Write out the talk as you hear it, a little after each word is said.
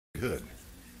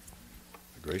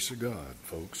The grace of God,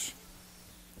 folks.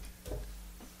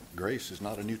 Grace is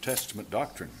not a New Testament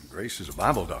doctrine. Grace is a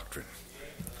Bible doctrine.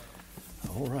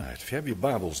 All right. If you have your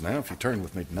Bibles now, if you turn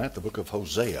with me tonight, the book of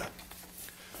Hosea,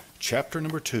 chapter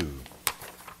number 2.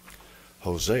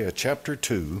 Hosea chapter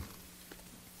 2.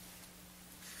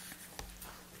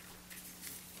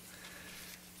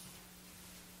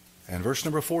 And verse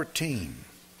number 14.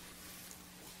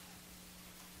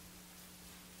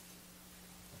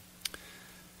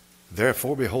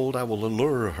 Therefore, behold, I will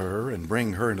allure her and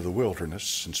bring her into the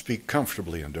wilderness and speak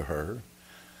comfortably unto her.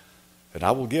 And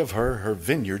I will give her her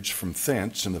vineyards from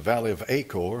thence in the valley of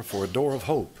Achor for a door of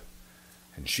hope.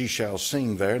 And she shall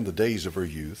sing there in the days of her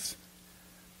youth.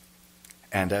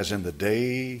 And as in the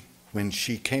day when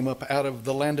she came up out of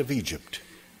the land of Egypt.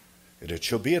 And it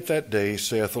shall be at that day,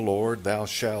 saith the Lord,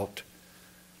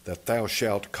 that thou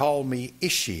shalt call me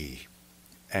Ishi,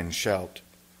 and shalt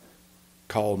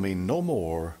call me no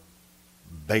more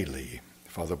Bailey.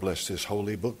 Father, bless this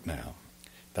holy book now.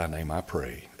 Thy name I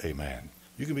pray. Amen.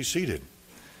 You can be seated.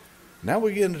 Now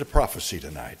we get into prophecy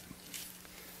tonight.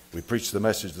 We preached the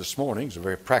message this morning. It's a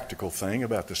very practical thing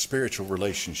about the spiritual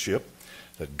relationship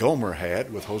that Gomer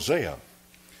had with Hosea.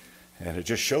 And it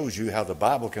just shows you how the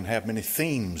Bible can have many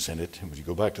themes in it. When you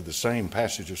go back to the same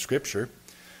passage of Scripture,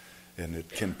 and it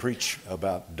can preach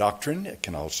about doctrine. It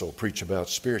can also preach about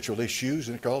spiritual issues,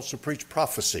 and it can also preach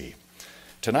prophecy.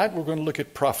 Tonight we're going to look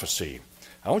at prophecy.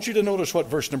 I want you to notice what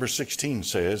verse number 16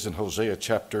 says in Hosea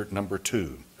chapter number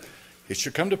 2. It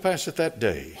shall come to pass at that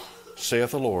day, saith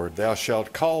the Lord, thou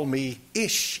shalt call me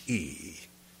Ishi.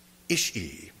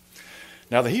 Ishi.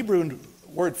 Now the Hebrew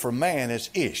word for man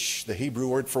is Ish. The Hebrew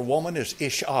word for woman is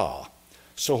Ishah.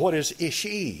 So what is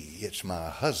Ishi? It's my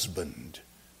husband.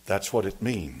 That's what it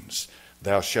means.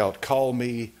 Thou shalt call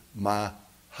me my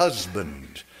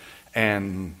husband,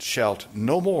 and shalt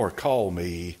no more call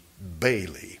me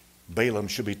Bailey. Balaam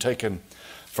should be taken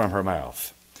from her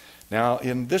mouth. Now,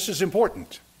 this is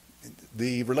important.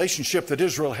 The relationship that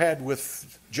Israel had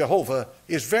with Jehovah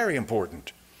is very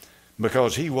important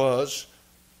because he was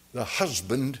the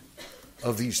husband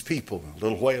of these people. A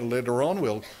little while later on,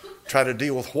 we'll try to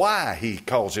deal with why he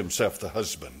calls himself the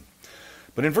husband.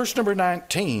 But in verse number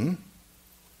 19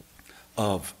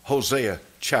 of Hosea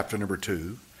chapter number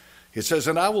 2, it says,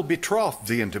 and I will betroth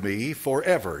thee unto me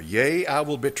forever. Yea, I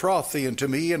will betroth thee unto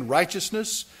me in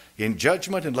righteousness, in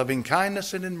judgment, in loving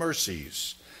kindness, and in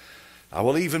mercies. I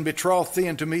will even betroth thee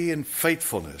unto me in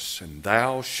faithfulness, and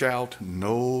thou shalt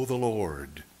know the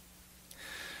Lord.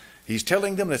 He's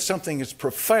telling them that something as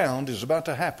profound is about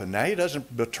to happen. Now, he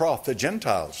doesn't betroth the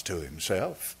Gentiles to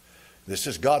himself. This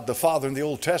is God the Father in the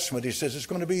Old Testament. He says, it's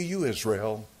going to be you,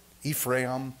 Israel,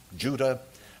 Ephraim, Judah.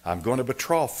 I'm going to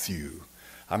betroth you.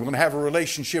 I'm going to have a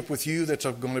relationship with you that's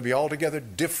going to be altogether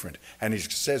different. And he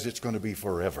says it's going to be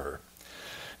forever.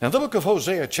 Now, the book of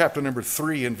Hosea, chapter number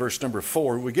 3 and verse number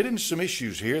 4, we get into some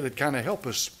issues here that kind of help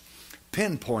us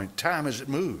pinpoint time as it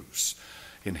moves.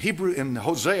 In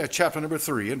Hosea chapter number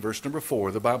 3 and verse number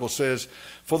 4, the Bible says,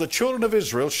 for the children of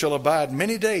Israel shall abide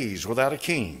many days without a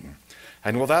king,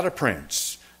 and without a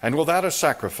prince, and without a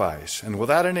sacrifice, and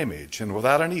without an image, and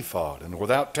without an ephod, and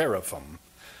without teraphim.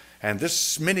 And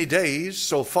this many days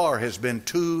so far has been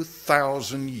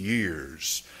 2,000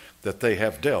 years that they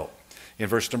have dealt. In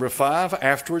verse number 5,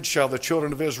 afterwards shall the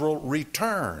children of Israel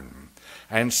return,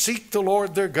 and seek the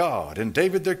Lord their God, and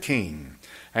David their king,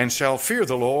 and shall fear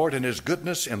the Lord and his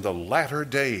goodness in the latter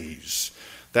days.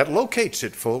 That locates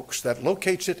it, folks. That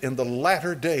locates it in the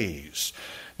latter days.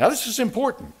 Now this is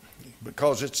important,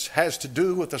 because it has to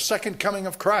do with the second coming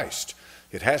of Christ.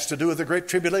 It has to do with the great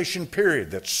tribulation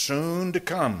period that's soon to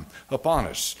come upon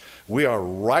us. We are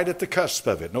right at the cusp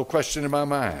of it, no question in my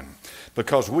mind,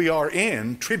 because we are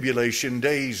in tribulation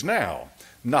days now.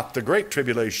 Not the great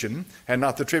tribulation and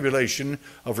not the tribulation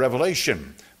of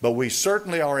Revelation, but we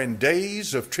certainly are in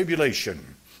days of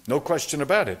tribulation. No question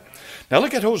about it. Now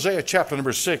look at Hosea chapter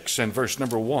number 6 and verse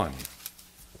number 1.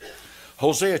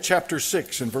 Hosea chapter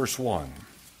 6 and verse 1.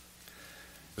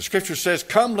 The scripture says,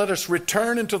 come, let us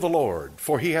return unto the Lord,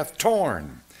 for he hath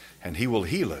torn, and he will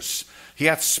heal us. He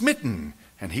hath smitten,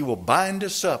 and he will bind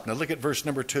us up. Now look at verse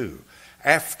number 2.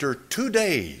 After 2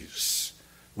 days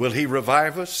will he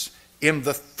revive us. In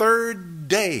the 3rd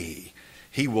day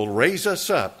he will raise us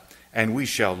up, and we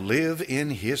shall live in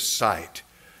his sight.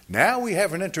 Now we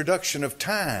have an introduction of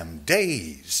time,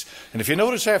 days. And if you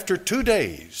notice, after 2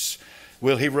 days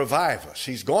will he revive us.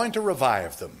 He's going to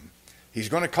revive them. He's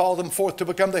going to call them forth to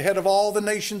become the head of all the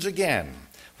nations again.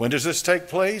 When does this take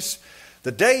place?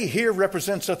 The day here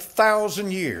represents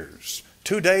 1,000 years.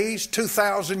 2 days,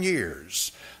 2,000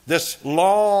 years. This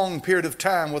long period of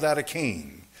time without a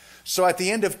king. So at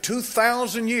the end of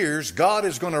 2,000 years, God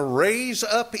is going to raise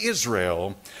up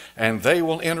Israel, and they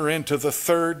will enter into the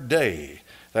third day.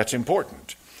 That's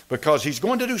important, because he's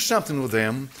going to do something with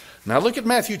them. Now look at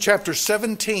Matthew chapter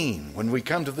 17 when we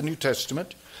come to the New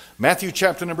Testament. Matthew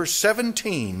chapter number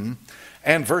 17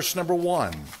 and verse number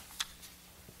 1.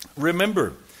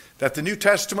 Remember that the New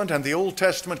Testament and the Old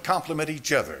Testament complement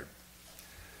each other.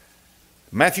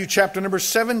 Matthew chapter number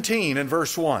 17 and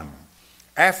verse 1.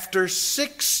 After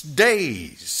 6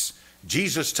 days,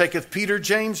 Jesus taketh Peter,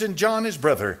 James, and John his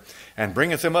brother, and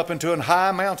bringeth them up into an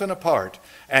high mountain apart,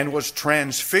 and was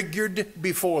transfigured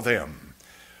before them.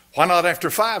 Why not after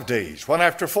 5 days? Why not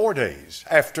after 4 days?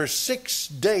 After 6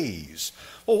 days.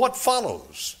 Well, what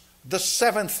follows? The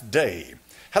seventh day.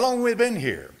 How long have we been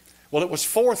here? Well, it was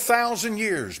 4,000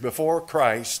 years before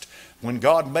Christ, when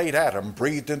God made Adam,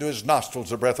 breathed into his nostrils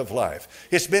the breath of life.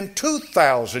 It's been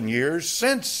 2,000 years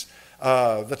since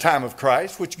the time of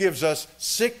Christ, which gives us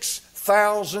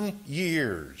 6,000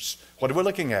 years. What are we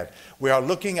looking at? We are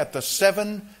looking at the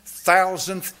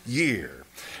 7,000th year.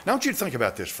 Now I want you to think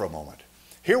about this for a moment.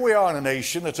 Here we are in a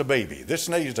nation that's a baby. This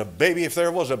nation is a baby. If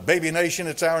there was a baby nation,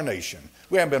 it's our nation.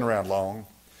 We haven't been around long.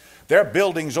 There are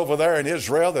buildings over there in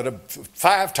Israel that are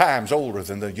 5 times older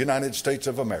than the United States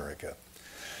of America.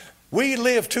 We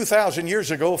lived 2,000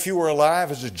 years ago. If you were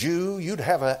alive as a Jew, you'd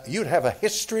have a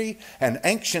history, an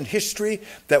ancient history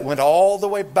that went all the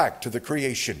way back to the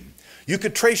creation. You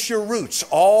could trace your roots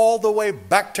all the way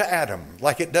back to Adam,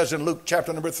 like it does in Luke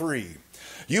chapter number 3.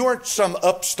 You weren't some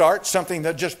upstart, something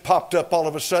that just popped up all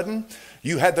of a sudden.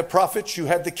 You had the prophets, you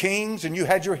had the kings, and you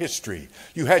had your history.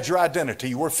 You had your identity.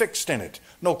 You were fixed in it.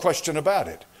 No question about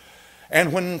it.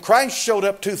 And when Christ showed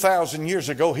up 2,000 years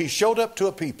ago, he showed up to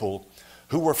a people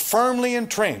who were firmly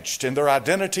entrenched in their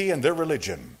identity and their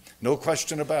religion. No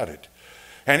question about it.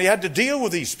 And he had to deal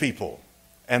with these people.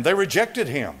 And they rejected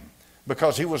him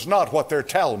because he was not what their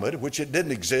Talmud, which it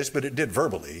didn't exist, but it did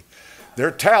verbally.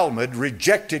 Their Talmud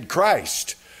rejected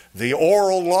Christ. The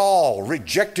oral law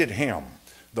rejected him.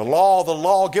 The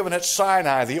law given at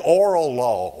Sinai, the oral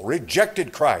law,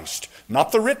 rejected Christ.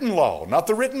 Not the written law, not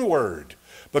the written word.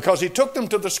 Because he took them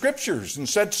to the Scriptures and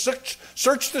said, search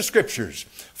the Scriptures,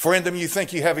 for in them you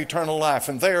think you have eternal life,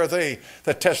 and they are they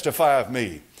that testify of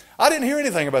me. I didn't hear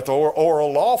anything about the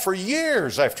oral law for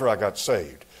years after I got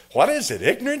saved. What is it?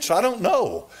 Ignorance? I don't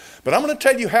know. But I'm going to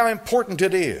tell you how important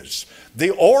it is.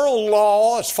 The oral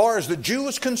law, as far as the Jew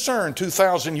is concerned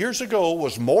 2,000 years ago,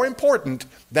 was more important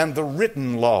than the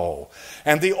written law.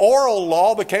 And the oral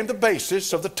law became the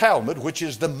basis of the Talmud, which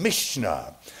is the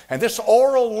Mishnah. And this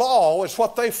oral law is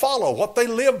what they follow, what they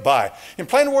live by. In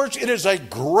plain words, it is a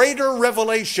greater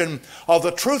revelation of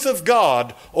the truth of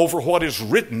God over what is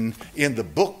written in the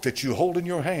book that you hold in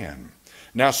your hand.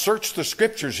 Now search the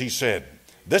Scriptures, he said.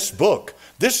 This book,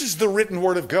 this is the written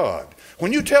word of God.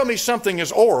 When you tell me something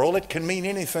is oral, it can mean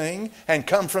anything and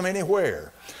come from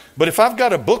anywhere. But if I've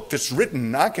got a book that's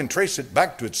written, I can trace it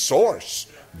back to its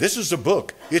source. This is a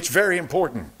book. It's very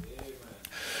important.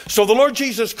 So the Lord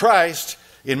Jesus Christ,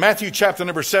 in Matthew chapter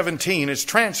number 17, is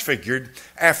transfigured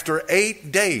after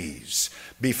 8 days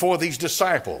before these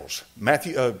disciples,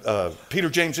 Peter,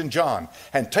 James, and John,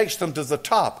 and takes them to the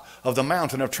top of the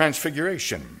mountain of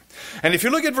transfiguration. And if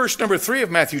you look at verse number 3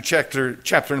 of Matthew chapter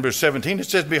number 17, it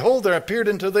says, Behold, there appeared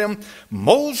unto them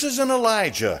Moses and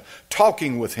Elijah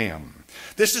talking with him.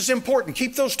 This is important.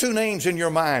 Keep those two names in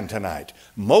your mind tonight.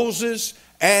 Moses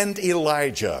and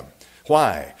Elijah.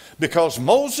 Why? Because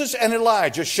Moses and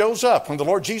Elijah shows up when the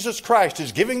Lord Jesus Christ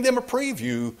is giving them a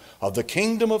preview of the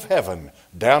kingdom of heaven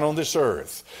down on this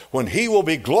earth, when he will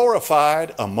be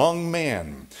glorified among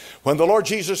men, when the Lord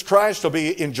Jesus Christ will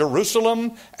be in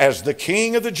Jerusalem as the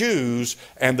King of the Jews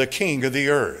and the King of the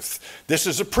earth. This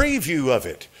is a preview of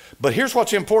it. But here's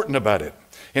what's important about it.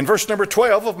 In verse number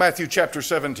 12 of Matthew chapter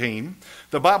 17,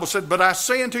 the Bible said, But I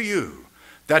say unto you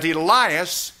that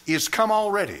Elias is come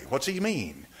already. What's he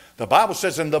mean? The Bible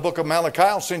says in the book of Malachi,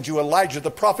 I'll send you Elijah the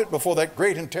prophet before that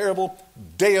great and terrible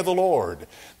day of the Lord.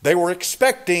 They were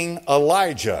expecting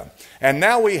Elijah. And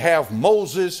now we have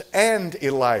Moses and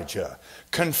Elijah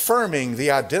confirming the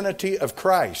identity of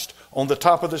Christ on the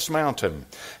top of this mountain.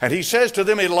 And he says to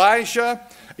them,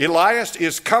 Elias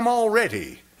is come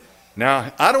already.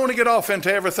 Now, I don't want to get off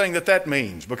into everything that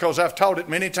means, because I've taught it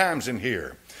many times in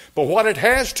here. But what it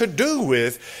has to do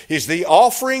with is the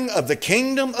offering of the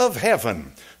kingdom of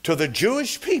heaven to the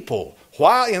Jewish people,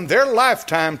 while in their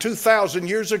lifetime 2,000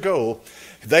 years ago,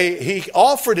 he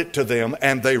offered it to them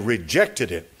and they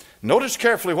rejected it. Notice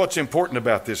carefully what's important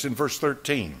about this in verse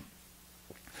 13.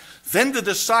 Then the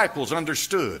disciples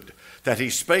understood that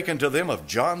he spake unto them of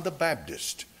John the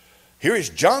Baptist. Here is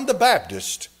John the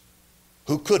Baptist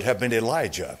who could have been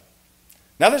Elijah.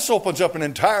 Now this opens up an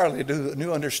entirely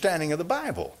new understanding of the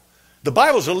Bible. The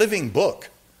Bible's a living book.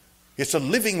 It's a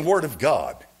living Word of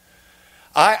God.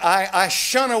 I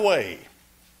shun away,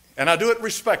 and I do it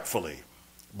respectfully,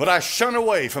 but I shun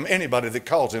away from anybody that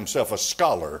calls himself a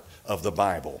scholar of the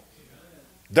Bible.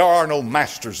 There are no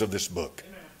masters of this book.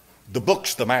 The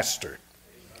book's the master.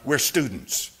 We're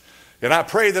students. And I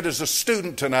pray that as a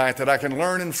student tonight that I can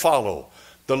learn and follow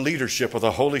the leadership of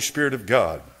the Holy Spirit of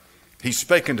God. He's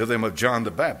spoken to them of John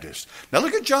the Baptist. Now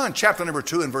look at John chapter number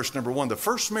 2 and verse number 1. The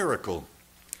first miracle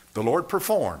the Lord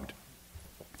performed.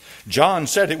 John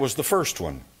said it was the first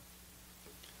one.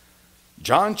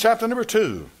 John chapter number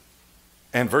 2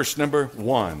 and verse number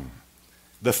 1.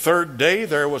 The third day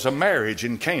there was a marriage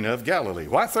in Cana of Galilee.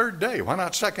 Why third day? Why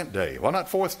not second day? Why not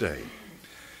fourth day?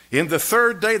 In the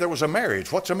third day there was a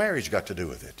marriage. What's a marriage got to do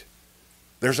with it?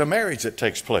 There's a marriage that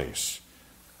takes place.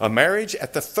 A marriage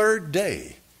at the third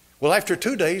day. Well, after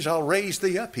 2 days I'll raise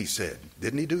thee up, he said.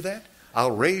 Didn't he do that?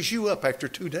 I'll raise you up after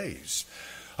 2 days.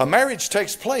 A marriage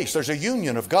takes place. There's a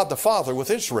union of God the Father with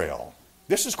Israel.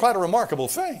 This is quite a remarkable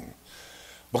thing.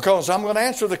 Because I'm going to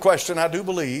answer the question, I do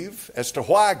believe, as to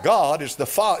why God is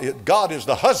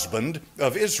the husband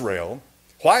of Israel.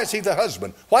 Why is he the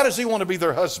husband? Why does he want to be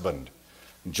their husband?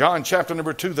 In John chapter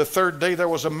number 2, the third day there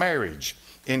was a marriage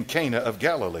in Cana of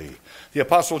Galilee. The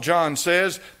Apostle John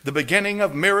says, the beginning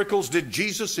of miracles did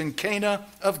Jesus in Cana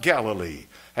of Galilee,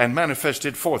 and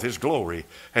manifested forth his glory,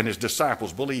 and his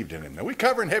disciples believed in him. Now we're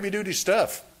covering heavy-duty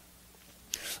stuff.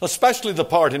 Especially the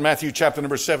part in Matthew chapter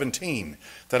number 17,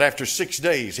 that after 6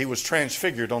 days he was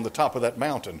transfigured on the top of that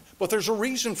mountain. But there's a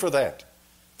reason for that.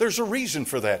 There's a reason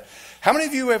for that. How many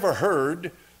of you ever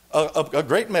heard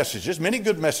great messages, many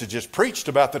good messages preached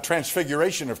about the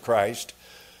transfiguration of Christ,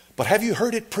 but have you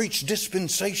heard it preached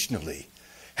dispensationally?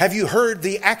 Have you heard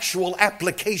the actual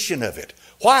application of it?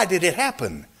 Why did it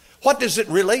happen? What does it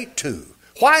relate to?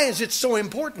 Why is it so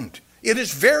important? It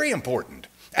is very important,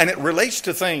 and it relates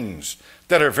to things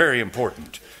that are very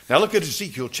important. Now look at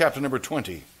Ezekiel chapter number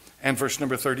 20 and verse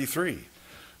number 33.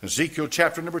 Ezekiel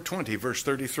chapter number 20, verse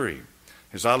 33.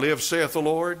 As I live, saith the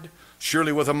Lord,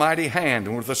 surely with a mighty hand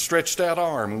and with a stretched out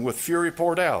arm and with fury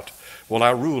poured out will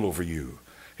I rule over you.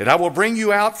 And I will bring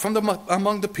you out from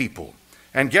among the people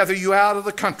and gather you out of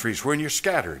the countries wherein you're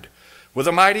scattered with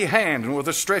a mighty hand and with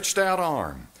a stretched out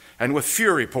arm and with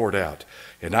fury poured out.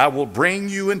 And I will bring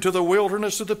you into the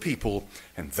wilderness of the people,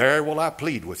 and there will I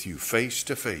plead with you face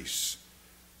to face.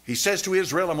 He says to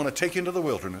Israel, I'm going to take you into the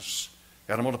wilderness,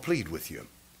 and I'm going to plead with you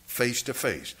face to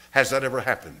face. Has that ever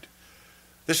happened?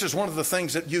 This is one of the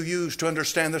things that you use to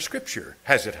understand the Scripture.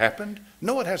 Has it happened?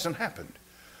 No, it hasn't happened.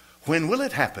 When will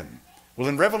it happen? Well,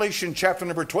 in Revelation chapter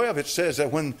number 12, it says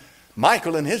that when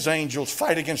Michael and his angels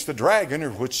fight against the dragon, or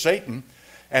with Satan,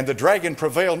 and the dragon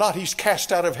prevail not, he's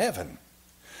cast out of heaven.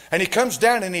 And he comes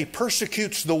down and he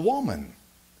persecutes the woman.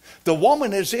 The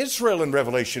woman is Israel in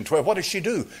Revelation 12. What does she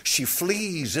do? She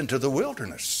flees into the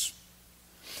wilderness.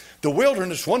 The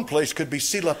wilderness, one place could be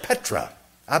Sela Petra.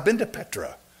 I've been to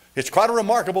Petra. It's quite a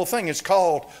remarkable thing. It's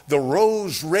called the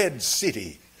Rose Red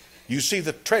City. You see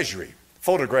the treasury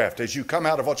photographed as you come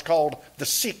out of what's called the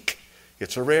Sikh.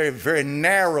 It's a very, very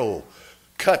narrow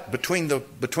cut between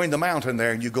the mountain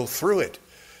there, and you go through it.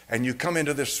 And you come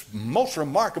into this most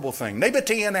remarkable thing.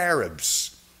 Nabatean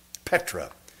Arabs, Petra.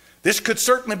 This could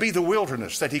certainly be the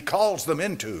wilderness that he calls them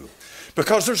into.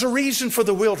 Because there's a reason for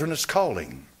the wilderness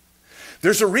calling.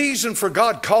 There's a reason for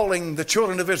God calling the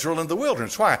children of Israel in the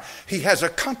wilderness. Why? He has a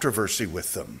controversy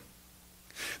with them.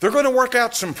 They're going to work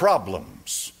out some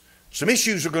problems. Some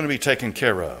issues are going to be taken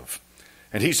care of.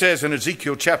 And he says in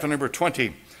Ezekiel chapter number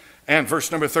 20 and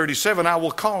verse number 37, I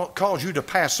will cause you to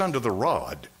pass under the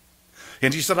rod.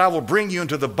 And he said, I will bring you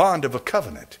into the bond of a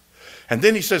covenant. And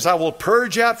then he says, I will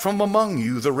purge out from among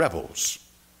you the rebels.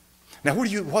 Now,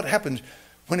 what happens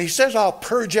when he says, I'll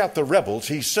purge out the rebels?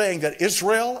 He's saying that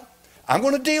Israel, I'm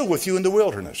going to deal with you in the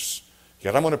wilderness,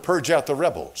 yet I'm going to purge out the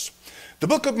rebels. The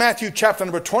book of Matthew chapter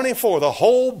number 24, the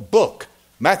whole book,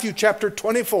 Matthew chapter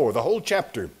 24, the whole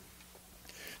chapter.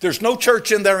 There's no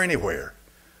church in there anywhere.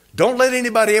 Don't let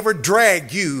anybody ever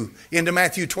drag you into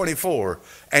Matthew 24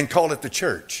 and call it the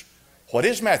church. What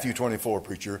is Matthew 24,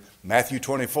 preacher? Matthew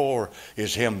 24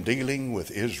 is him dealing with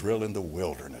Israel in the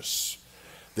wilderness.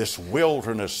 This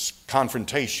wilderness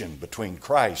confrontation between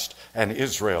Christ and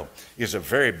Israel is a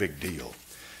very big deal.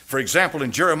 For example,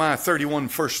 in Jeremiah 31,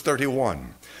 verse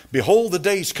 31, behold, the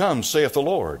days come, saith the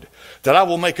Lord, that I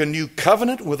will make a new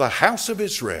covenant with the house of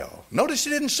Israel. Notice he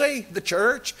didn't say the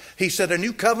church. He said a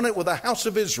new covenant with the house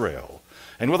of Israel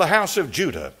and with the house of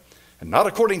Judah, and not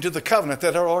according to the covenant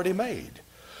that are already made.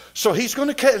 So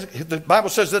the Bible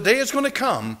says the day is going to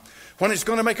come when he's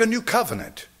going to make a new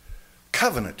covenant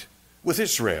with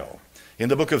Israel. In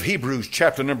the book of Hebrews,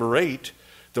 chapter number 8,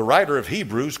 the writer of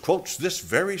Hebrews quotes this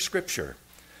very scripture.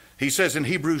 He says in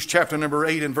Hebrews chapter number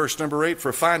 8 and verse number 8,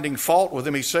 for finding fault with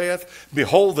him he saith,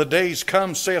 behold, the days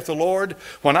come, saith the Lord,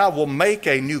 when I will make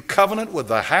a new covenant with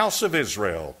the house of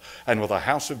Israel and with the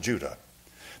house of Judah.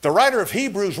 The writer of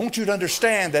Hebrews wants you to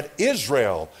understand that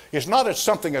Israel is not as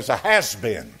something as a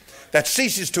has-been that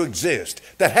ceases to exist,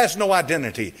 that has no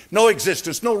identity, no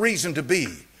existence, no reason to be.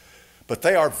 But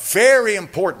they are very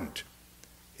important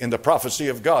in the prophecy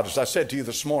of God. As I said to you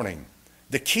this morning,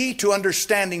 the key to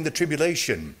understanding the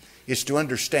tribulation is to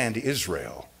understand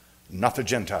Israel, not the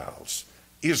Gentiles.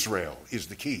 Israel is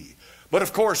the key. But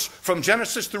of course, from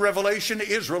Genesis to Revelation,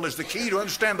 Israel is the key to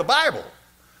understand the Bible,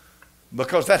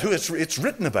 because that's who it's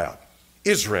written about,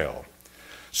 Israel.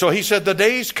 So he said, the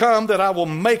days come that I will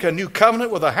make a new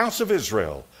covenant with the house of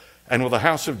Israel and with the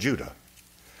house of Judah.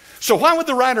 So why would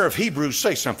the writer of Hebrews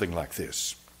say something like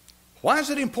this? Why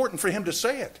is it important for him to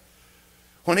say it?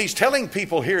 When he's telling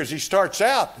people here as he starts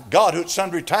out, God who at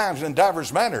sundry times and in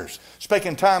divers manners spake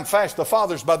in time past the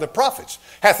fathers by the prophets,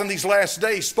 hath in these last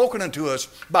days spoken unto us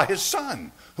by his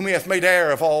Son, whom he hath made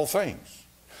heir of all things.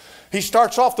 He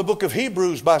starts off the book of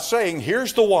Hebrews by saying,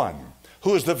 here's the one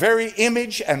who is the very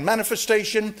image and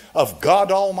manifestation of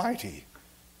God Almighty.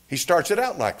 He starts it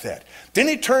out like that. Then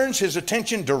he turns his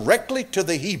attention directly to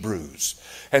the Hebrews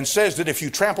and says that if you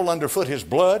trample underfoot his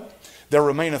blood, there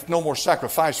remaineth no more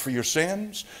sacrifice for your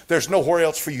sins. There's nowhere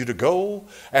else for you to go,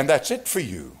 and that's it for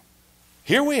you.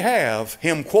 Here we have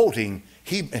him quoting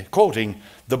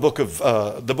the book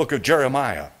of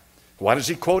Jeremiah. Why does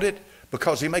he quote it?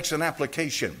 Because he makes an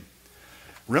application.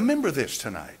 Remember this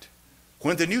tonight.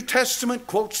 When the New Testament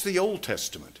quotes the Old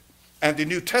Testament, and the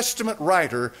New Testament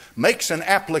writer makes an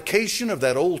application of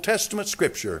that Old Testament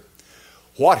scripture,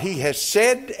 what he has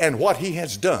said and what he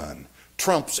has done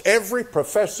trumps every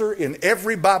professor in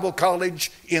every Bible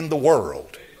college in the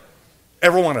world.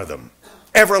 Every one of them.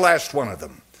 Every last one of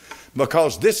them.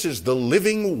 Because this is the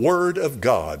living Word of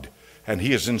God, and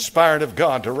he is inspired of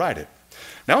God to write it.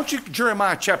 Now, I want you to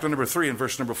Jeremiah chapter number 3 and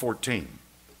verse number 14.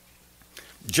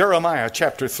 Jeremiah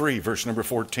chapter 3, verse number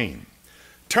 14.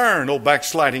 Turn, O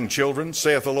backsliding children,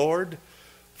 saith the Lord,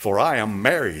 for I am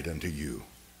married unto you.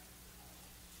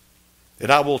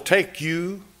 And I will take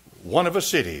you, one of a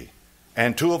city,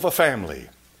 and two of a family,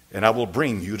 and I will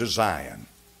bring you to Zion.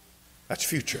 That's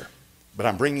future. But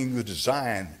I'm bringing you to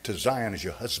Zion as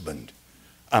your husband.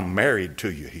 I'm married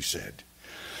to you, he said.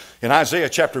 In Isaiah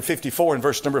chapter 54 and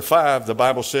verse number 5, the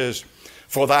Bible says,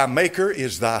 for thy maker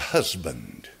is thy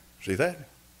husband. See that?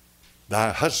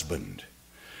 Thy husband.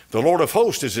 The Lord of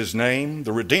hosts is his name,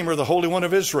 the Redeemer, the Holy One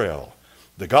of Israel.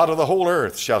 The God of the whole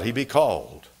earth shall he be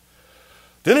called.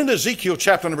 Then in Ezekiel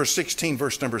chapter number 16,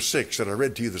 verse number 6 that I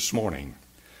read to you this morning,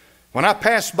 when I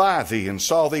passed by thee and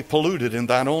saw thee polluted in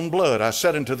thine own blood, I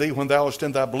said unto thee, when thou wast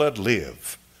in thy blood,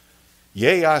 live.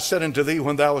 Yea, I said unto thee,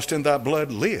 when thou wast in thy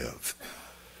blood, live.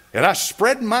 And I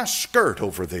spread my skirt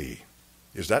over thee.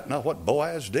 Is that not what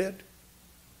Boaz did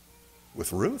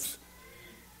with Ruth?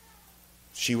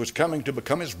 She was coming to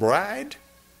become his bride.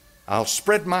 I'll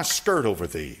spread my skirt over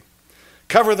thee.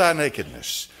 Cover thy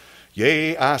nakedness.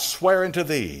 Yea, I swear unto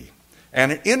thee,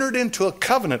 and entered into a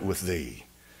covenant with thee,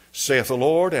 saith the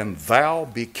Lord, and thou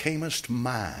becamest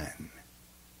mine.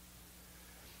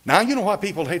 Now, you know why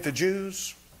people hate the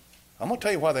Jews? I'm going to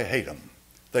tell you why they hate them.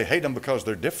 They hate them because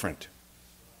they're different.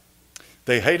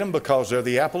 They hate them because they're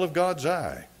the apple of God's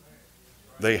eye.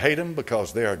 They hate them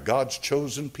because they are God's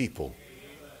chosen people.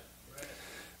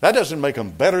 That doesn't make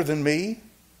them better than me.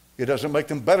 It doesn't make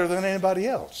them better than anybody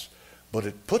else. But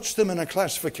it puts them in a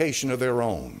classification of their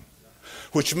own,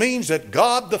 which means that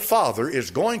God the Father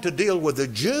is going to deal with the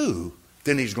Jew,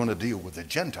 then he's going to deal with the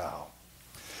Gentile.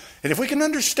 And if we can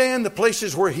understand the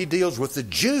places where he deals with the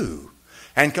Jew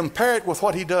and compare it with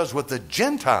what he does with the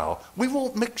Gentile, we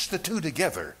won't mix the two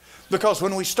together. Because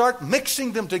when we start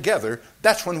mixing them together,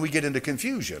 that's when we get into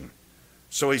confusion.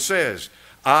 So he says,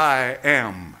 I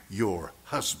am your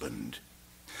husband.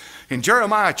 In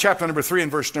Jeremiah chapter number 3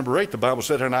 and verse number 8, the Bible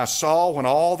said, and I saw when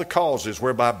all the causes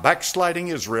whereby backsliding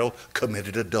Israel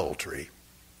committed adultery.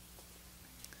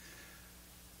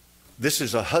 This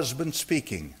is a husband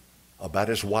speaking about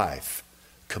his wife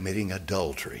committing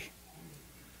adultery.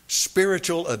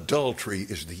 Spiritual adultery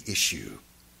is the issue.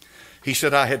 He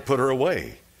said, I had put her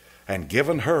away and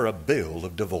given her a bill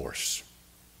of divorce.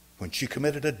 When she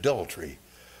committed adultery,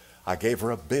 I gave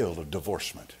her a bill of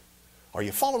divorcement. Are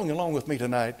you following along with me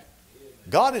tonight?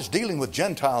 God is dealing with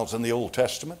Gentiles in the Old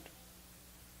Testament,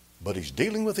 but he's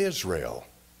dealing with Israel.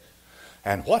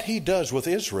 And what he does with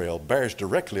Israel bears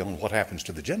directly on what happens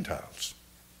to the Gentiles.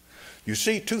 You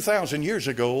see, 2,000 years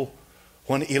ago,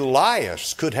 when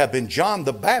Elias could have been John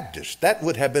the Baptist, that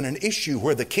would have been an issue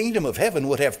where the kingdom of heaven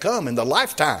would have come in the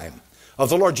lifetime of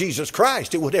the Lord Jesus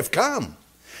Christ. It would have come.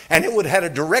 And it would have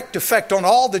had a direct effect on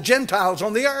all the Gentiles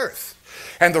on the earth.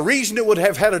 And the reason it would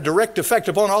have had a direct effect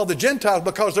upon all the Gentiles,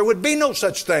 because there would be no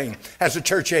such thing as a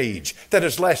church age that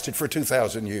has lasted for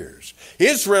 2,000 years.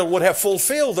 Israel would have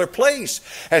fulfilled their place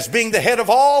as being the head of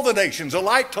all the nations, a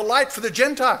light to light for the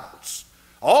Gentiles.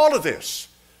 All of this.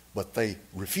 But they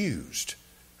refused.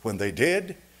 When they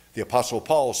did, the Apostle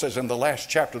Paul says in the last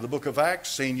chapter of the book of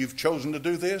Acts, seeing you've chosen to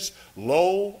do this,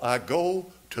 lo, I go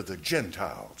to the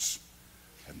Gentiles,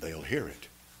 and they'll hear it.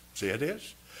 See it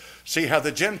is? See how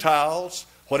the Gentiles,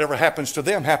 whatever happens to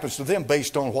them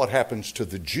based on what happens to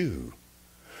the Jew.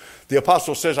 The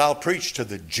apostle says, I'll preach to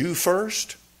the Jew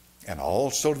first and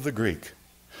also to the Greek.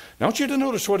 Now I want you to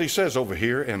notice what he says over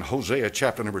here in Hosea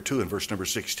chapter number 2 and verse number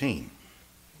 16.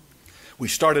 We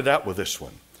started out with this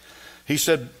one. He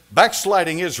said,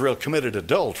 backsliding Israel committed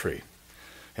adultery,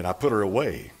 and I put her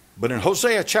away. But in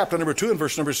Hosea chapter number 2 and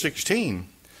verse number 16,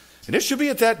 and it shall be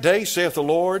at that day, saith the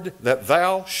Lord, that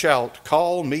thou shalt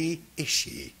call me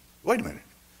Ishi. Wait a minute.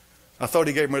 I thought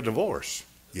he gave him a divorce.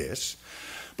 Yes.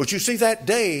 But you see, that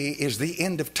day is the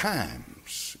end of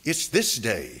times. It's this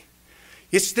day.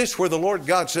 It's this where the Lord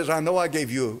God says, I know I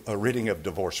gave you a writing of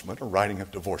divorcement, a writing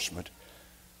of divorcement,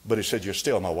 but he said, you're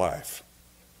still my wife.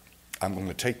 I'm going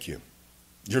to take you.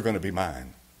 You're going to be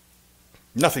mine.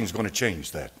 Nothing's going to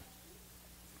change that.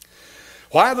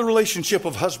 Why the relationship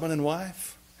of husband and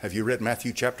wife? Have you read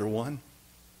Matthew chapter 1?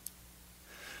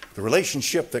 The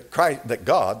relationship that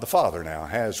God the Father now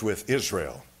has with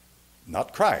Israel,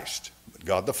 not Christ, but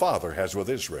God the Father has with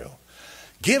Israel,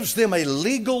 gives them a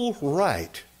legal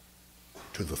right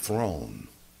to the throne.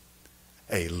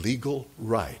 A legal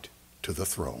right to the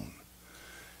throne.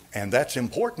 And that's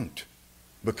important,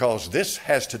 because this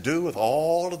has to do with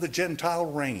all of the Gentile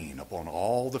reign upon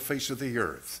all the face of the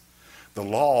earth. The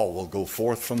law will go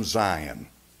forth from Zion.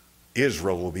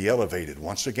 Israel will be elevated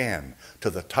once again to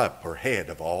the top or head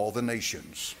of all the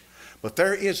nations. But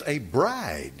there is a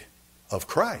bride of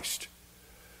Christ,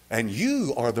 and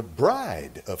you are the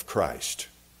bride of Christ.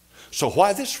 So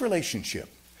why this relationship?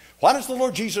 Why does the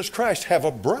Lord Jesus Christ have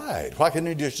a bride? Why can't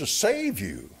he just save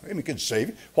you? He can save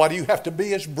you. Why do you have to be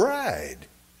his bride?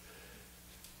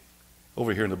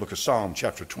 Over here in the book of Psalm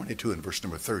chapter 22 and verse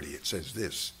number 30, it says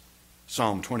this.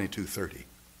 Psalm 22:30.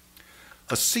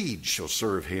 A seed shall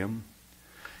serve him.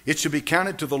 It shall be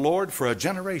counted to the Lord for a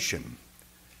generation.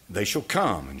 They shall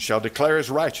come and shall declare his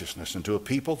righteousness unto a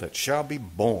people that shall be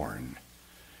born,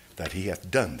 that he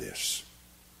hath done this.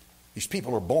 These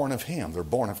people are born of him. They're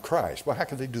born of Christ. Well, how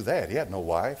could they do that? He had no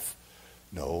wife.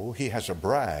 No, he has a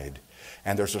bride.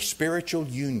 And there's a spiritual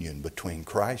union between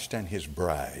Christ and his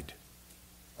bride,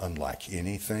 unlike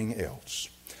anything else.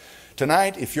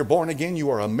 Tonight, if you're born again, you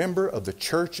are a member of the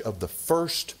church of the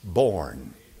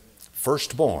firstborn.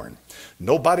 Firstborn.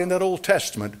 Nobody in that Old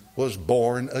Testament was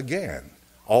born again.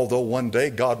 Although one day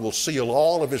God will seal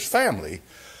all of his family,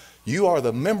 you are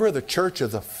the member of the church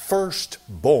of the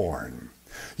firstborn.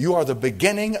 You are the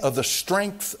beginning of the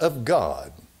strength of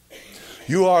God.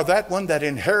 You are that one that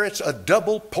inherits a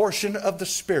double portion of the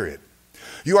Spirit.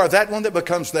 You are that one that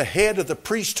becomes the head of the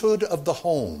priesthood of the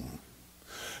home.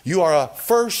 You are a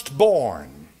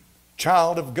firstborn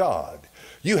child of God.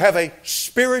 You have a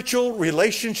spiritual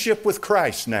relationship with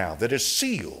Christ now that is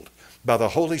sealed by the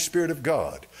Holy Spirit of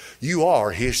God. You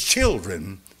are his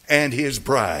children and his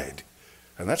bride.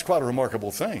 And that's quite a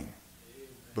remarkable thing,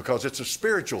 because it's a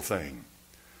spiritual thing.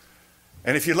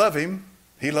 And if you love him,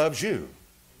 he loves you.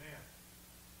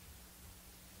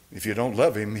 If you don't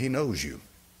love him, he knows you.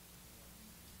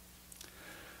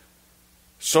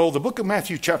 So the book of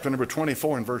Matthew chapter number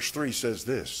 24 and verse 3 says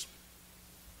this.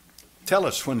 Tell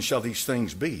us, when shall these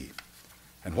things be?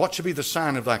 And what shall be the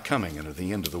sign of thy coming and of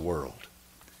the end of the world?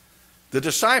 The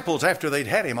disciples, after they'd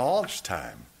had him all this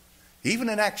time, even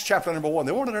in Acts chapter number 1,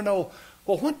 they wanted to know,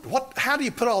 well, how do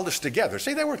you put all this together?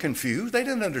 See, they were confused. They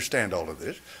didn't understand all of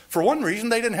this. For one reason,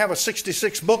 they didn't have a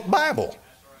 66-book Bible.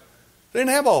 They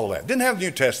didn't have all that. Didn't have the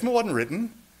New Testament. It wasn't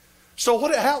written. So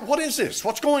what is this?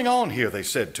 What's going on here? They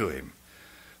said to him.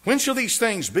 When shall these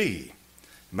things be?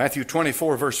 Matthew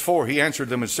 24, verse 4, he answered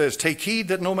them and says, take heed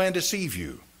that no man deceive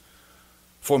you.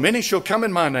 For many shall come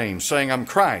in my name, saying, I'm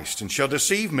Christ, and shall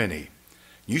deceive many.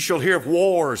 You shall hear of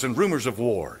wars and rumors of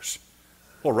wars.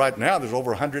 Well, right now there's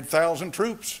over 100,000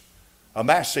 troops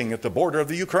amassing at the border of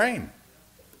the Ukraine.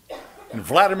 And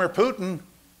Vladimir Putin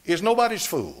is nobody's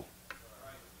fool.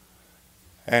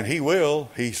 And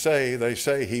they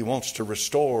say he wants to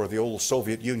restore the old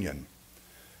Soviet Union.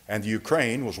 And the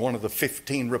Ukraine was one of the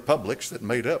 15 republics that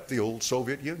made up the old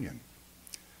Soviet Union.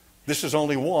 This is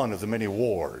only one of the many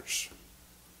wars.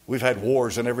 We've had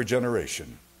wars in every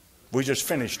generation. We just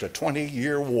finished a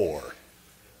 20-year war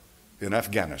in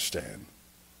Afghanistan.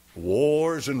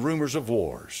 Wars and rumors of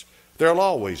wars. There'll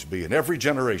always be in every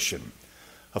generation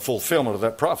a fulfillment of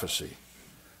that prophecy.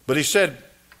 But he said,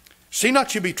 see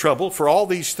not you be troubled, for all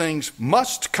these things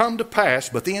must come to pass,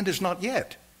 but the end is not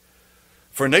yet.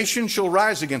 For nation shall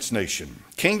rise against nation,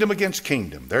 kingdom against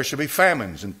kingdom. There shall be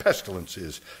famines and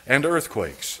pestilences and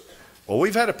earthquakes. Well,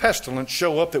 we've had a pestilence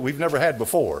show up that we've never had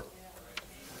before.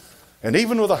 And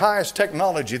even with the highest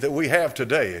technology that we have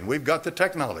today, and we've got the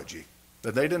technology,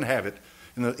 that they didn't have it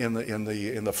in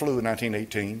the flu in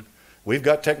 1918. We've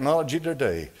got technology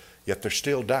today, yet they're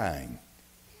still dying.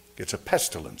 It's a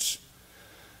pestilence.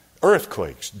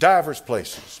 Earthquakes, divers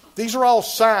places. These are all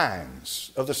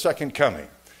signs of the second coming.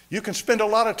 You can spend a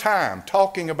lot of time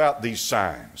talking about these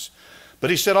signs. But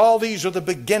he said all these are the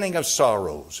beginning of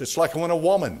sorrows. It's like when a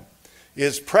woman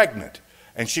is pregnant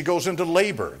and she goes into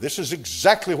labor. This is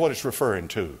exactly what it's referring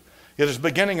to. It is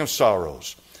beginning of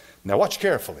sorrows. Now watch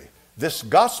carefully. This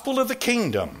gospel of the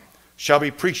kingdom shall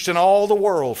be preached in all the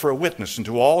world for a witness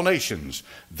unto all nations.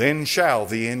 Then shall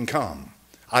the end come.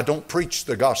 I don't preach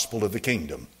the gospel of the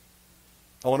kingdom.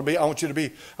 I want to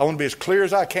be as clear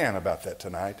as I can about that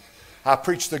tonight. I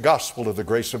preach the gospel of the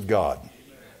grace of God.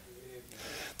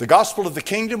 The gospel of the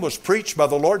kingdom was preached by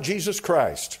the Lord Jesus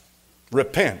Christ.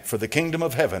 Repent, for the kingdom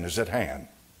of heaven is at hand.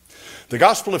 The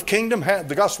gospel of the kingdom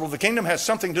has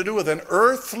something to do with an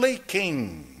earthly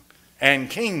king and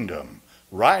kingdom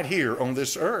right here on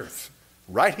this earth.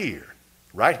 Right here.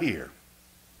 Right here.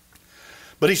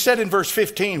 But he said in verse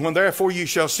 15, when therefore ye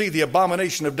shall see the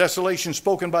abomination of desolation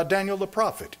spoken by Daniel the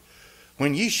prophet,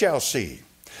 when ye shall see.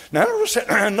 Now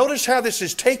notice how this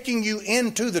is taking you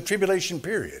into the tribulation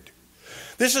period.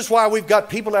 This is why we've got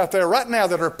people out there right now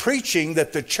that are preaching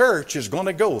that the church is going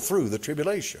to go through the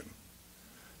tribulation.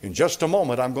 In just a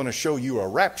moment, I'm going to show you a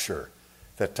rapture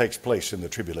that takes place in the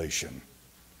tribulation.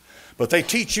 But they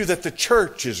teach you that the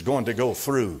church is going to go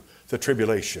through the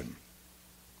tribulation.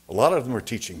 A lot of them are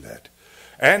teaching that.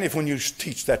 And when you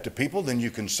teach that to people, then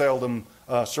you can sell them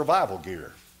survival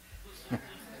gear.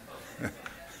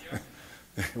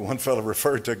 One fellow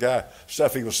referred to a guy,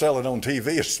 stuff he was selling on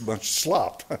TV, it's a bunch of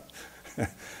slop.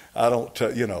 I don't,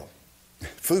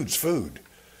 food's food.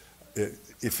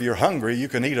 If you're hungry, you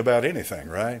can eat about anything,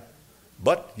 right?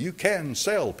 But you can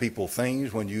sell people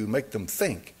things when you make them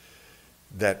think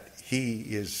that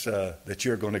that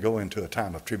you're going to go into a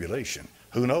time of tribulation.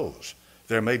 Who knows?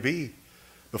 There may be,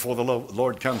 before the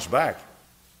Lord comes back,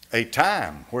 a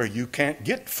time where you can't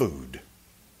get food.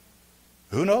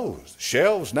 Who knows?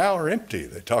 Shelves now are empty.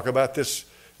 They talk about this,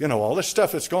 all this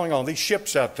stuff that's going on. These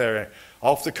ships out there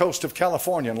off the coast of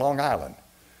California and Long Island.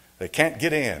 They can't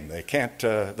get in. They can't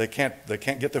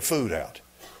get the food out.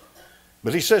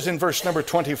 But he says in verse number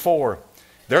 24,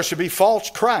 there shall be false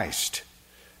Christ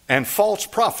and false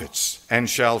prophets, and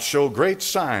shall show great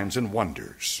signs and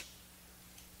wonders.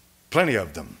 Plenty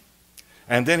of them.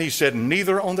 And then he said,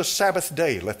 neither on the Sabbath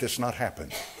day let this not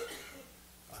happen.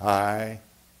 I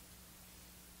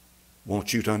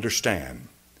want you to understand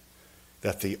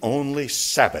that the only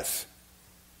Sabbath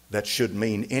that should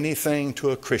mean anything to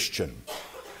a Christian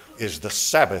is the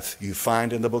Sabbath you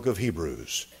find in the book of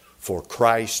Hebrews. For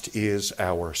Christ is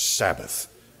our Sabbath.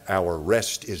 Our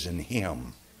rest is in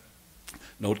him.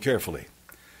 Note carefully.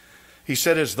 He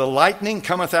said, as the lightning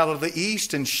cometh out of the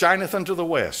east and shineth unto the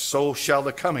west, so shall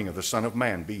the coming of the Son of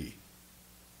Man be.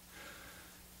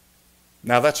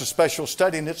 Now that's a special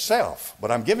study in itself,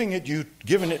 but I'm giving it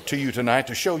to you tonight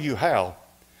to show you how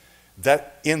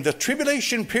that in the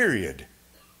tribulation period,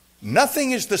 nothing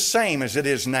is the same as it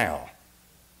is now.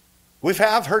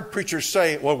 I've heard preachers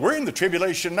say, well, we're in the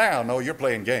tribulation now. No, you're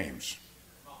playing games.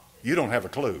 You don't have a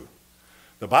clue.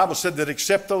 The Bible said that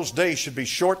except those days should be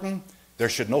shortened, there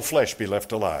should no flesh be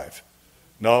left alive.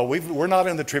 No, we're not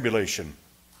in the tribulation.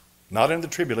 Not in the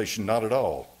tribulation, not at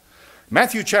all.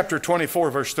 Matthew chapter 24,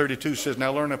 verse 32 says,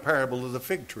 now learn a parable of the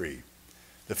fig tree.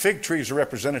 The fig tree is a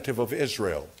representative of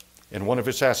Israel in one of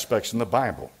its aspects in the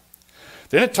Bible.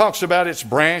 Then it talks about its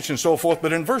branch and so forth.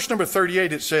 But in verse number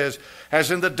 38 it says, as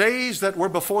in the days that were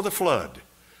before the flood,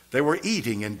 they were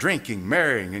eating and drinking,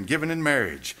 marrying and giving in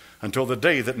marriage, until the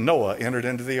day that Noah entered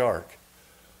into the ark.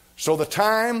 So the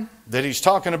time that he's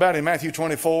talking about in Matthew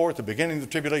 24, at the beginning of the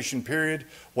tribulation period,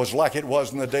 was like it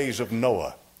was in the days of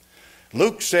Noah.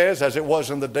 Luke says, as it was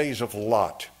in the days of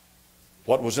Lot.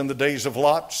 What was in the days of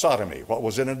Lot? Sodomy. What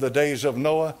was in the days of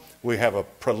Noah? We have a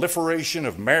proliferation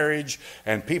of marriage,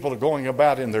 and people are going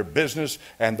about in their business,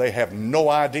 and they have no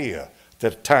idea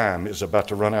that time is about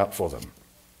to run out for them.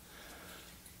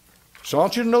 So I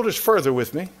want you to notice further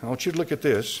with me. I want you to look at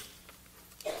this.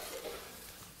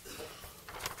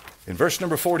 In verse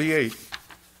number 48,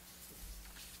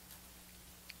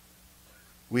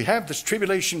 we have this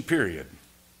tribulation period.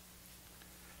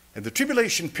 And the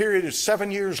tribulation period is 7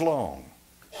 years long,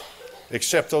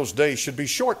 except those days should be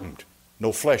shortened.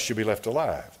 No flesh should be left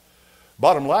alive.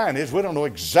 Bottom line is, we don't know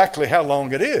exactly how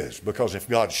long it is, because if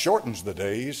God shortens the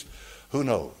days, who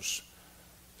knows?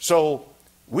 So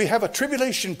we have a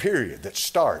tribulation period that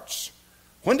starts.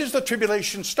 When does the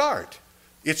tribulation start?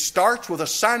 It starts with a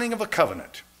signing of a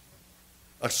covenant.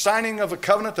 A signing of a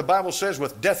covenant, the Bible says,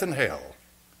 with death and hell.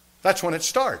 That's when it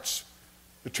starts.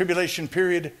 The tribulation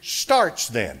period starts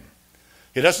then.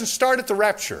 It doesn't start at the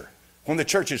rapture when the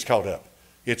church is caught up.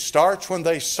 It starts when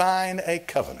they sign a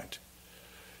covenant.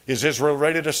 Is Israel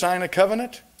ready to sign a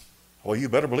covenant? Well, you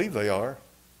better believe they are.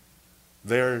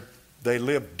 They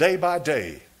live day by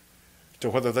day to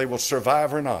whether they will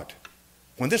survive or not.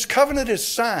 When this covenant is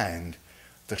signed,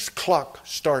 the clock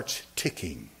starts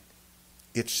ticking.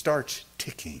 It starts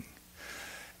ticking.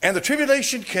 And the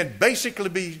tribulation can basically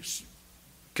be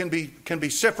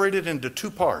separated into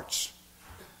two parts.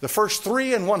 The first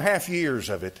 3.5 years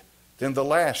of it, then the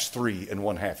last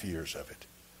 3.5 years of it.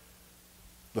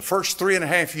 The first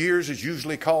 3.5 years is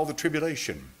usually called the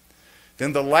tribulation.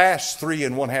 Then the last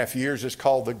 3.5 years is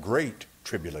called the Great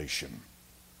Tribulation.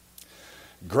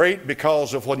 Great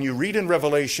because of when you read in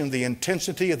Revelation, the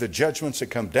intensity of the judgments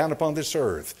that come down upon this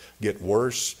earth get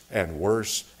worse and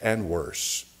worse and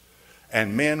worse.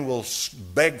 And men will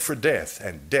beg for death,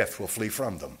 and death will flee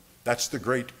from them. That's the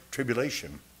Great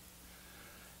Tribulation.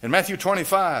 In Matthew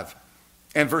 25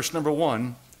 and verse number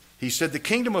 1, he said, the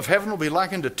kingdom of heaven will be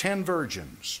likened to 10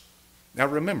 virgins. Now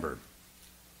remember,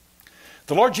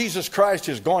 the Lord Jesus Christ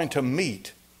is going to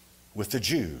meet with the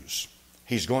Jews.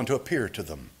 He's going to appear to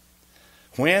them.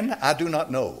 When? I do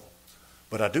not know.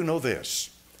 But I do know this.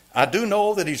 I do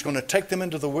know that he's going to take them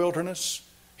into the wilderness.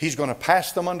 He's going to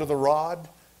pass them under the rod.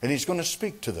 And he's going to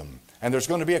speak to them. And there's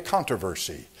going to be a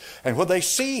controversy. And when they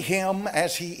see him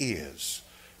as he is,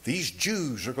 these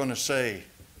Jews are going to say,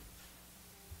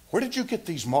 where did you get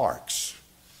these marks?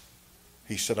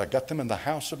 He said, I got them in the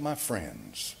house of my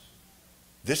friends.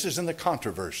 This is in the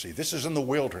controversy. This is in the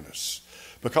wilderness.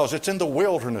 Because it's in the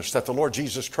wilderness that the Lord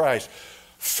Jesus Christ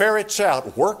ferrets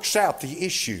out, works out the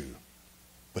issue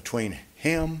between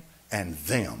him and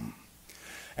them.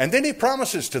 And then he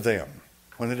promises to them,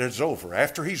 when it is over,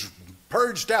 after he's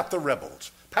purged out the rebels,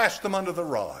 passed them under the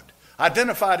rod,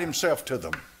 identified himself to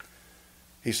them,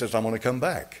 he says, I'm going to come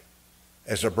back.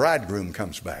 As a bridegroom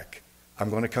comes back, I'm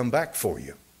going to come back for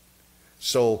you.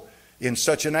 So in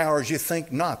such an hour as you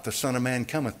think not, the Son of Man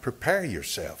cometh. Prepare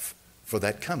yourself for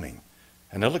that coming.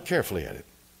 And now look carefully at it.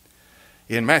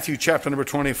 In Matthew chapter number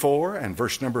 24 and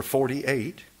verse number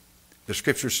 48, the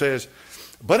scripture says,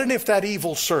 but and if that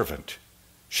evil servant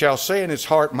shall say in his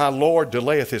heart, my Lord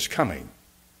delayeth his coming.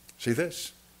 See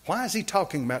this? Why is he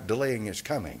talking about delaying his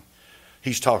coming?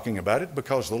 He's talking about it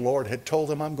because the Lord had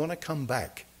told him, I'm going to come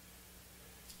back.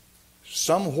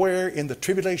 Somewhere in the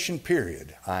tribulation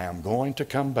period, I am going to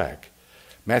come back.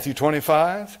 Matthew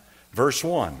 25, verse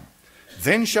 1.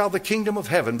 Then shall the kingdom of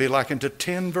heaven be likened to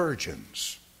 10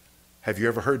 virgins. Have you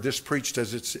ever heard this preached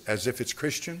as if it's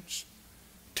Christians?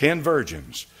 10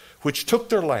 virgins, which took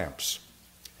their lamps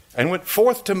and went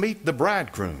forth to meet the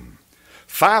bridegroom.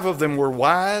 5 of them were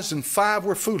wise and 5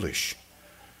 were foolish.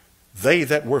 They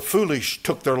that were foolish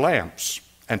took their lamps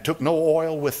and took no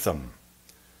oil with them.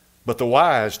 But the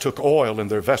wise took oil in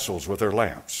their vessels with their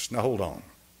lamps. Now hold on.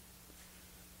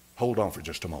 Hold on for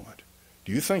just a moment.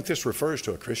 Do you think this refers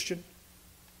to a Christian?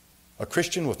 A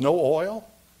Christian with no oil?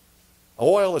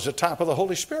 Oil is a type of the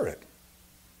Holy Spirit.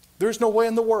 There's no way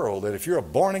in the world that if you're a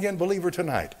born-again believer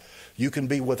tonight, you can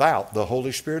be without the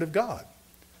Holy Spirit of God.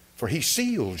 For he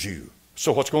seals you.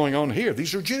 So what's going on here?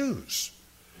 These are Jews.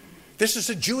 This is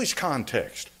a Jewish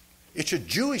context. It's a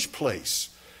Jewish place.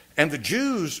 And the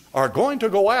Jews are going to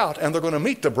go out and they're going to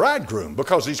meet the bridegroom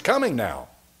because he's coming now.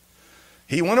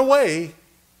 He went away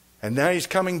and now he's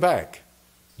coming back.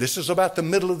 This is about the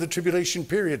middle of the tribulation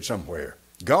period somewhere.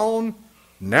 Gone,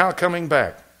 now coming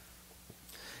back.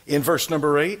 In verse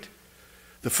number 8,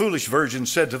 the foolish virgin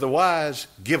said to the wise,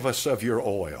 give us of your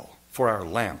oil, for our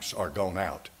lamps are gone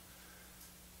out.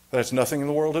 That has nothing in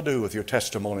the world to do with your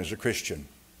testimony as a Christian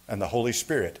and the Holy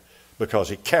Spirit,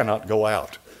 because it cannot go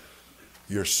out.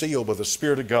 You're sealed by the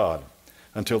Spirit of God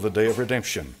until the day of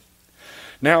redemption.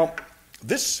 Now,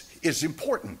 This is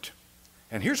important.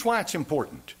 And here's why it's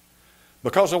important.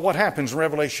 Because of what happens in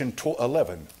Revelation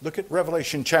 11. Look at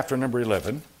Revelation chapter number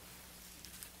 11.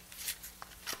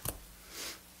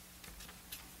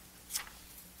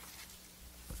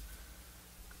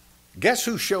 Guess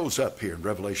who shows up here in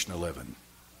Revelation 11?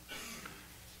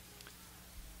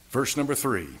 Verse number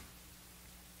 3.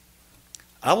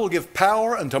 I will give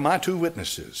power unto my 2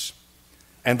 witnesses,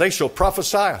 and they shall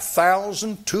prophesy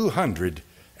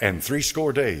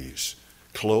 1,260 days,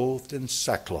 clothed in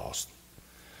sackcloth.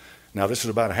 Now this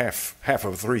is about half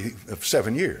of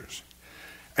 7 years.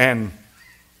 And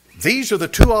these are the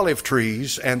 2 olive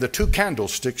trees and the 2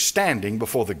 candlesticks standing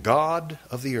before the God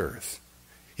of the earth.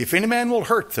 If any man will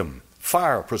hurt them,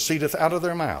 fire proceedeth out of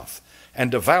their mouth,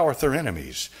 and devoureth their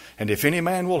enemies. And if any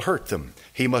man will hurt them,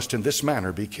 he must in this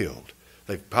manner be killed.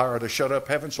 They've power to shut up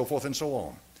heaven, so forth and so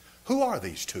on. Who are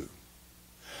these 2?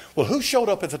 Well, who showed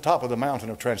up at the top of the mountain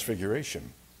of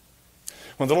transfiguration?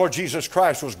 When the Lord Jesus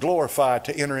Christ was glorified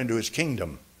to enter into his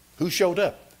kingdom, who showed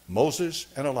up? Moses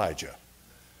and Elijah.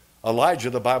 Elijah,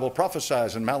 the Bible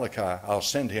prophesies in Malachi, I'll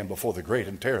send him before the great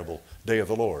and terrible day of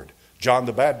the Lord. John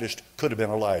the Baptist could have been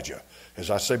Elijah.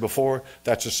 As I say before,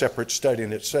 that's a separate study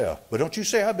in itself. But don't you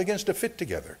see how it begins to fit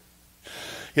together?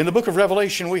 In the book of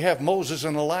Revelation, we have Moses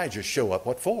and Elijah show up.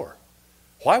 What for?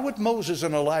 Why would Moses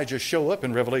and Elijah show up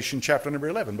in Revelation chapter number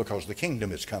 11? Because the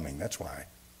kingdom is coming. That's why.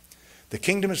 The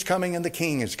kingdom is coming and the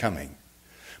king is coming.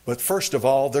 But first of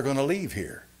all, they're going to leave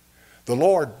here. The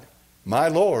Lord, my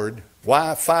Lord,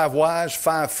 5 wise,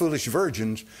 5 foolish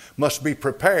virgins must be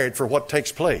prepared for what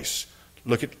takes place.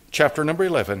 Look at chapter number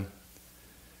 11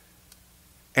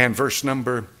 and verse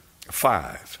number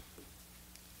 5.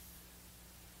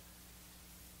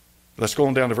 Let's go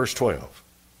on down to verse 12.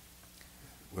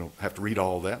 We don't have to read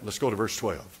all that. Let's go to verse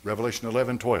 12. Revelation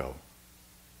 11:12.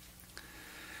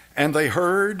 And they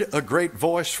heard a great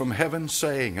voice from heaven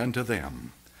saying unto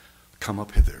them, Come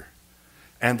up hither.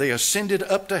 And they ascended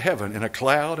up to heaven in a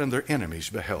cloud, and their enemies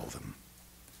beheld them.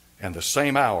 And the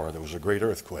same hour there was a great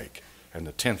earthquake, and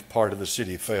the 10th part of the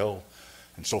city fell,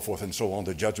 and so forth and so on.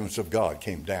 The judgments of God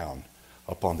came down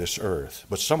upon this earth.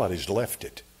 But somebody's left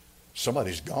it.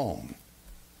 Somebody's gone.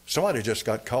 Somebody just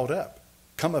got caught up.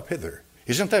 Come up hither.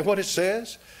 Isn't that what it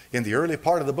says? In the early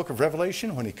part of the book of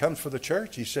Revelation, when he comes for the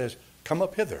church, he says, Come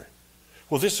up hither.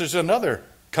 Well, this is another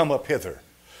come up hither.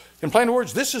 In plain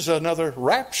words, this is another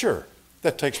rapture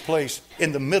that takes place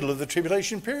in the middle of the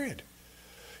tribulation period.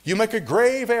 You make a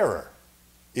grave error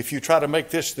if you try to make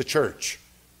this the church,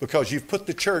 because you've put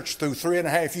the church through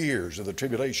 3.5 years of the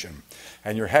tribulation,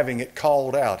 and you're having it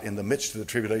called out in the midst of the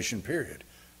tribulation period.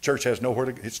 Church has nowhere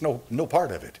to, it's no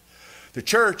part of it. The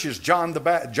church is John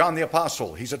the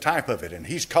Apostle. He's a type of it, and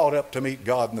he's caught up to meet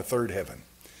God in the 3rd heaven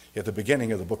at the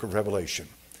beginning of the book of Revelation.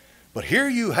 But here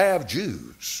you have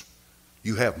Jews.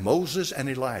 You have Moses and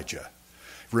Elijah.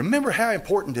 Remember how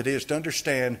important it is to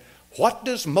understand, what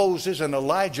does Moses and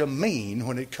Elijah mean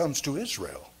when it comes to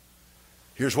Israel?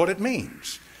 Here's what it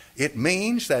means. It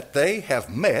means that they have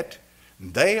met.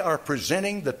 They are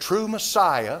presenting the true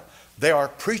Messiah. They are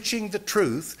preaching the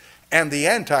truth. And the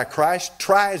Antichrist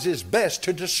tries his best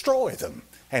to destroy them.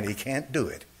 And he can't do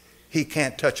it. He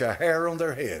can't touch a hair on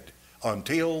their head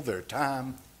until their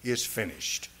time is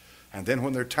finished. And then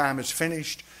when their time is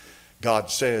finished, God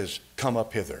says, Come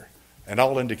up hither. And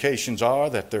all indications are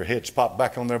that their heads pop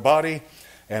back on their body,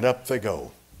 and up they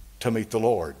go to meet the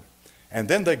Lord. And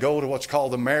then they go to what's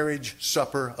called the marriage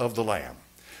supper of the Lamb.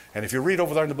 And if you read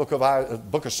over there in the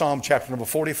book of Psalm chapter number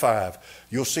 45,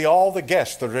 you'll see all the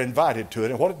guests that are invited to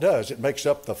it. And what it does, it makes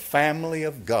up the family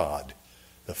of God.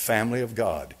 The family of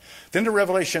God. Then to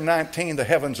Revelation 19, the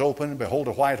heavens opened, and behold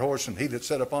a white horse, and he that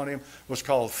sat upon him was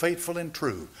called Faithful and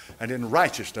True. And in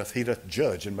righteousness he doth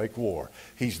judge and make war.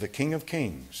 He's the King of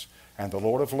kings and the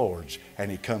Lord of lords, and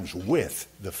he comes with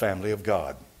the family of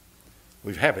God.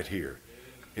 We have it here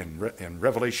in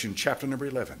Revelation chapter number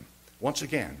 11. Once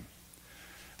again,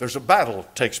 there's a battle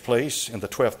takes place in the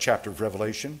 12th chapter of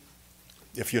Revelation.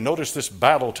 If you notice, this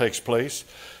battle takes place,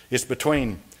 it's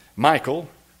between Michael,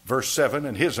 verse 7,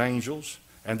 and his angels,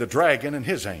 and the dragon and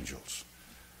his angels.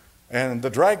 And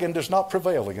the dragon does not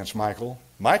prevail against Michael.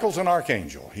 Michael's an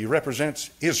archangel. He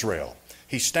represents Israel.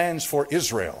 He stands for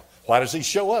Israel. Why does he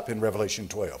show up in Revelation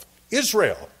 12?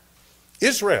 Israel.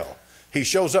 Israel. He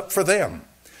shows up for them.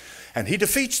 And he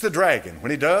defeats the dragon.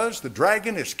 When he does, the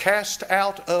dragon is cast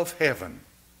out of heaven,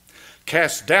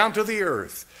 cast down to the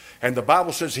earth. And the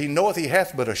Bible says he knoweth he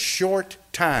hath but a short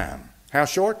time. How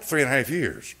short? 3.5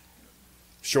 years.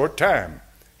 Short time.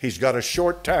 He's got a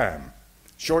short time.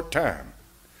 Short time.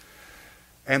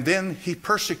 And then he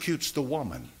persecutes the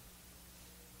woman.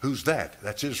 Who's that?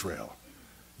 That's Israel.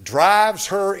 drives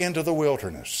her into the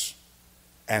wilderness.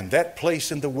 And that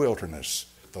place in the wilderness,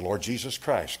 the Lord Jesus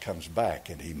Christ comes back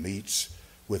and he meets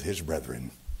with his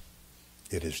brethren.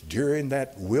 It is during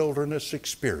that wilderness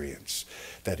experience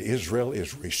that Israel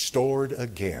is restored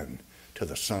again to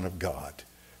the Son of God.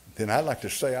 Then I'd like to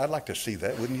see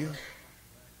that, wouldn't you?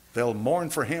 They'll mourn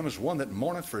for him as one that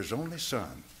mourneth for his only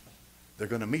son. They're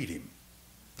going to meet him.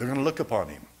 They're going to look upon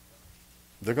him.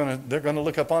 They're going to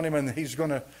look upon him, and he's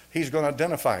going to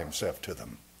identify himself to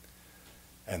them.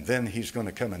 And then he's going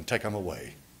to come and take them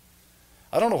away.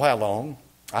 I don't know how long.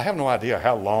 I have no idea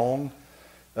how long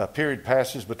a period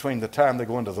passes between the time they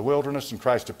go into the wilderness and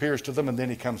Christ appears to them, and then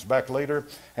he comes back later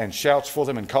and shouts for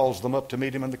them and calls them up to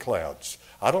meet him in the clouds.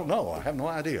 I don't know. I have no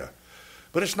idea.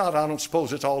 But it's not, I don't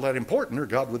suppose it's all that important, or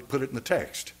God would put it in the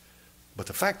text. But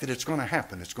the fact that it's going to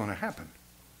happen, it's going to happen.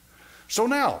 So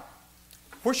now,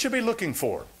 what should we be looking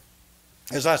for?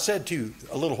 As I said to you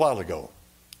a little while ago,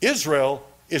 Israel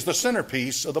is the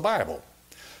centerpiece of the Bible.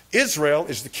 Israel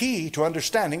is the key to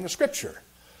understanding the Scripture.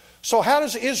 So how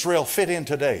does Israel fit in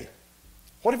today?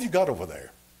 What have you got over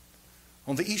there?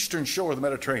 On the eastern shore of the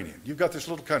Mediterranean, you've got this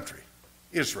little country,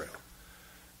 Israel.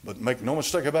 But make no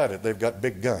mistake about it, they've got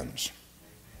big guns.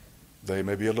 They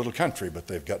may be a little country, but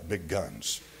they've got big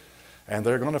guns. And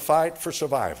they're going to fight for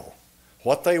survival.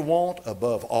 What they want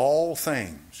above all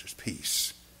things is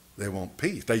peace. They want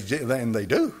peace. And they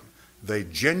do. They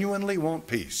genuinely want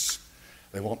peace.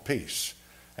 They want peace.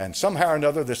 And somehow or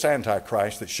another, this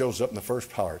Antichrist that shows up in the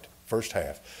first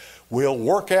half, will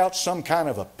work out some kind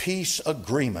of a peace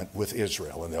agreement with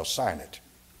Israel, and they'll sign it.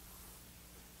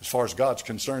 As far as God's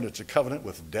concerned, it's a covenant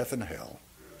with death and hell.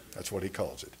 That's what he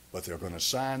calls it. But they're going to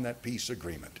sign that peace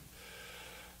agreement.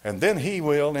 And then he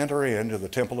will enter into the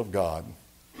temple of God,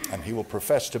 and he will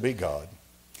profess to be God,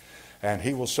 and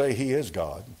he will say he is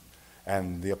God.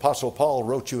 And the Apostle Paul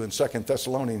wrote you in 2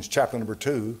 Thessalonians chapter number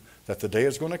 2 that the day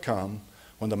is going to come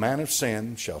when the man of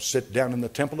sin shall sit down in the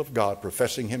temple of God,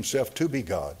 professing himself to be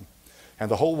God, and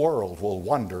the whole world will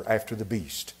wonder after the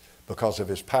beast because of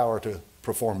his power to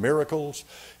perform miracles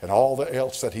and all the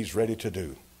else that he's ready to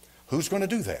do. Who's going to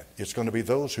do that? It's going to be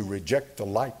those who reject the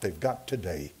light they've got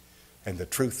today and the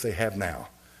truth they have now.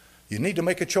 You need to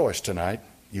make a choice tonight.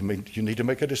 You need to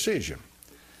make a decision.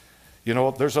 You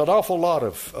know, there's an awful lot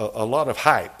of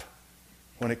hype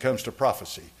when it comes to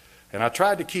prophecy. And I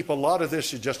tried to keep a lot of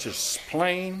this just as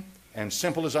plain and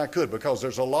simple as I could, because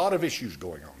there's a lot of issues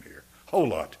going on here. A whole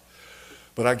lot.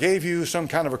 But I gave you some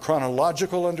kind of a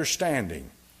chronological understanding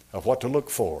of what to look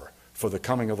for the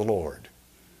coming of the Lord.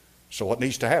 So what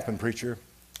needs to happen, preacher?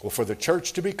 Well, for the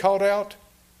church to be caught out,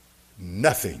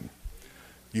 nothing.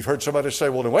 You've heard somebody say,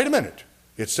 well, then wait a minute.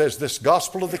 It says this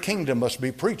gospel of the kingdom must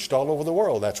be preached all over the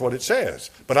world. That's what it says.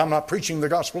 But I'm not preaching the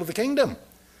gospel of the kingdom.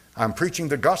 I'm preaching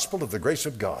the gospel of the grace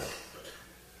of God.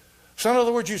 So in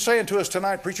other words, you're saying to us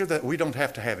tonight, preacher, that we don't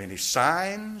have to have any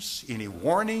signs, any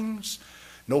warnings,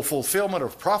 no fulfillment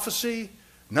of prophecy.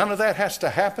 None of that has to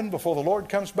happen before the Lord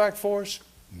comes back for us.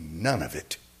 None of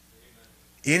it.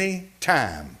 Any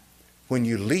time when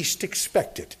you least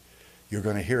expect it, you're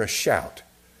going to hear a shout,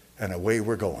 and away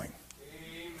we're going.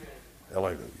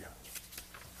 Hallelujah.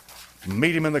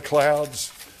 Meet him in the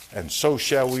clouds, and so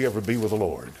shall we ever be with the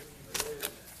Lord.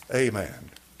 Amen.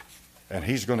 And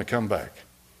he's going to come back.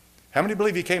 How many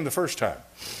believe he came the first time?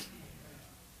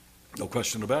 No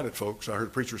question about it, folks. I heard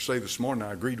a preacher say this morning,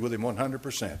 I agreed with him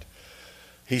 100%.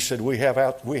 He said, we have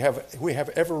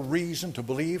every reason to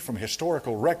believe from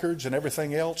historical records and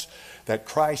everything else that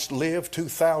Christ lived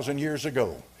 2,000 years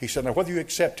ago. He said, now whether you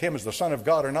accept him as the Son of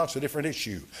God or not is a different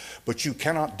issue. But you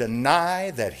cannot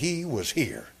deny that he was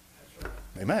here.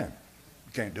 Amen.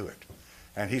 You can't do it.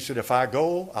 And he said, if I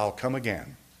go, I'll come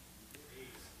again.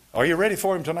 Are you ready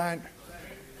for him tonight?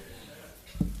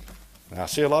 Now, I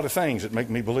see a lot of things that make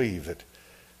me believe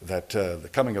that the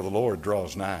coming of the Lord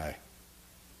draws nigh.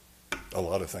 A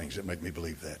lot of things that make me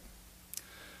believe that.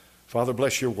 Father,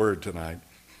 bless your word tonight.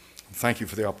 Thank you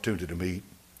for the opportunity to meet.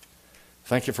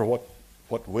 Thank you for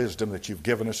what wisdom that you've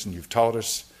given us and you've taught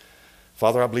us.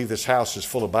 Father, I believe this house is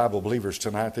full of Bible believers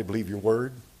tonight. They believe your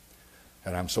word,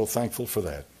 and I'm so thankful for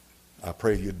that. I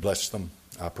pray you'd bless them.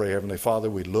 I pray, Heavenly Father,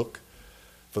 we look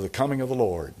for the coming of the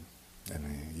Lord.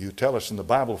 And you tell us in the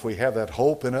Bible, if we have that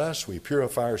hope in us, we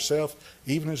purify ourselves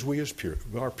even as we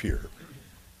are pure.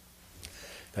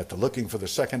 That the looking for the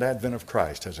second advent of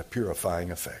Christ has a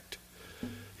purifying effect.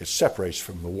 It separates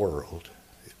from the world.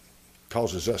 It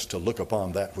causes us to look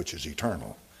upon that which is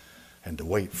eternal and to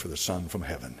wait for the Son from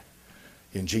heaven.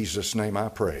 In Jesus' name I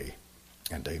pray,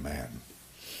 and amen.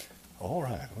 All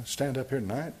right, let's stand up here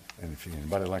tonight. And if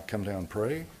anybody would like to come down and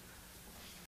pray.